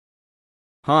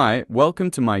Hi, welcome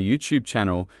to my YouTube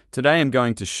channel. Today I'm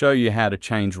going to show you how to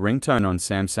change ringtone on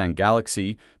Samsung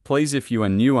Galaxy. Please, if you are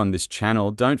new on this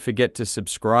channel, don't forget to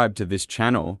subscribe to this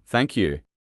channel. Thank you.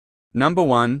 Number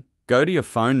 1. Go to your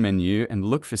phone menu and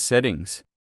look for settings.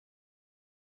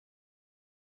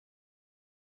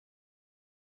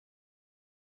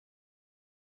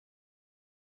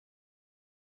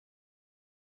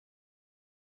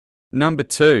 Number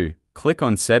 2. Click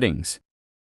on settings.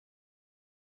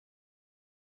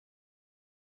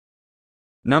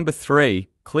 Number 3.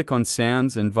 Click on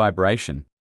sounds and vibration.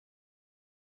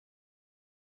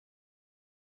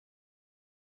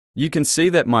 You can see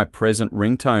that my present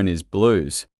ringtone is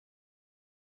blues.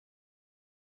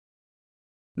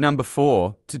 Number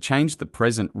 4. To change the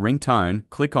present ringtone,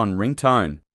 click on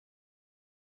ringtone.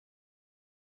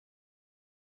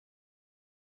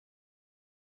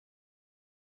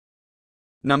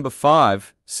 Number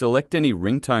 5. Select any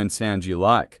ringtone sound you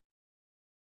like.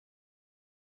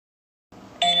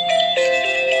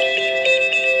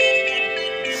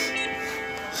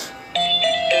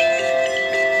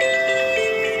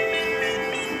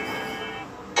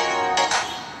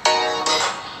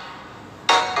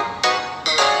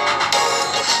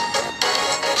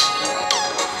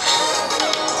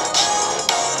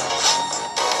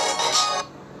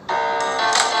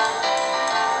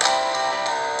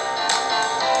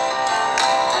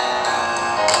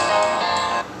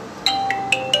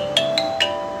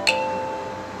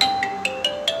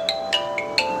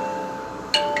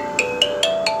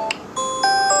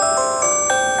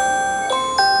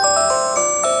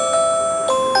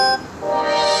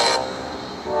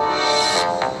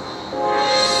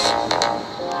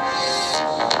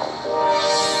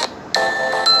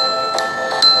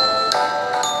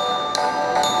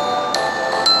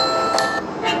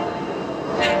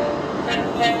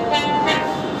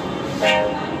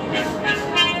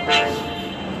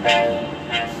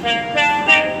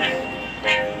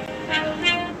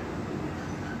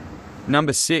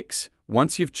 Number 6.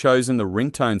 Once you've chosen the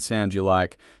ringtone sound you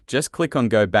like, just click on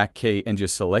Go Back key and your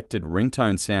selected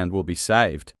ringtone sound will be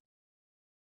saved.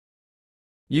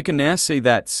 You can now see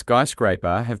that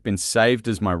Skyscraper have been saved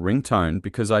as my ringtone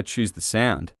because I choose the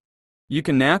sound. You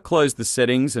can now close the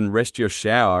settings and rest your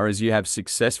shower as you have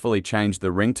successfully changed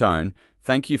the ringtone.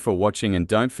 Thank you for watching and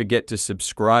don't forget to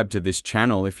subscribe to this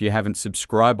channel if you haven't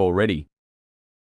subscribed already.